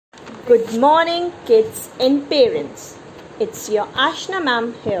Good morning, kids and parents. It's your Ashna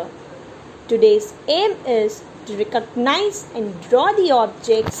ma'am here. Today's aim is to recognize and draw the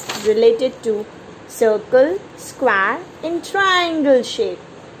objects related to circle, square, and triangle shape.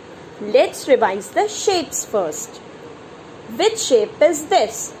 Let's revise the shapes first. Which shape is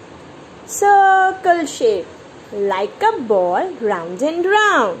this? Circle shape, like a ball round and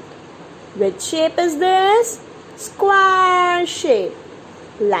round. Which shape is this? Square shape,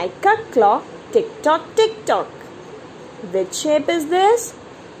 like a clock, tick-tock, tick-tock. Which shape is this?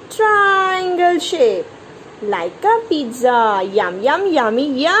 Triangle shape, like a pizza. Yum, yum,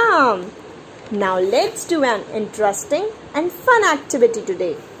 yummy, yum. Now let's do an interesting and fun activity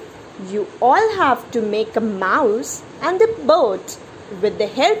today. You all have to make a mouse and a boat with the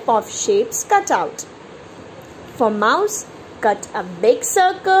help of shapes cut out. For mouse, cut a big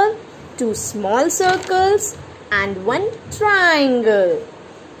circle, 2 small circles, and 1 triangle.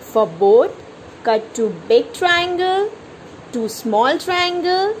 For boat, cut 2 big triangle, 2 small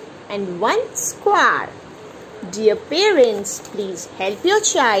triangle, and 1 square. Dear parents, please help your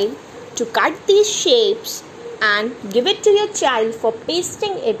child to cut these shapes and give it to your child for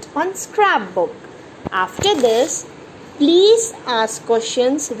pasting it on scrapbook. After this, please ask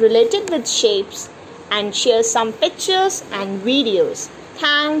questions related with shapes and share some pictures and videos.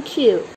 Thank you.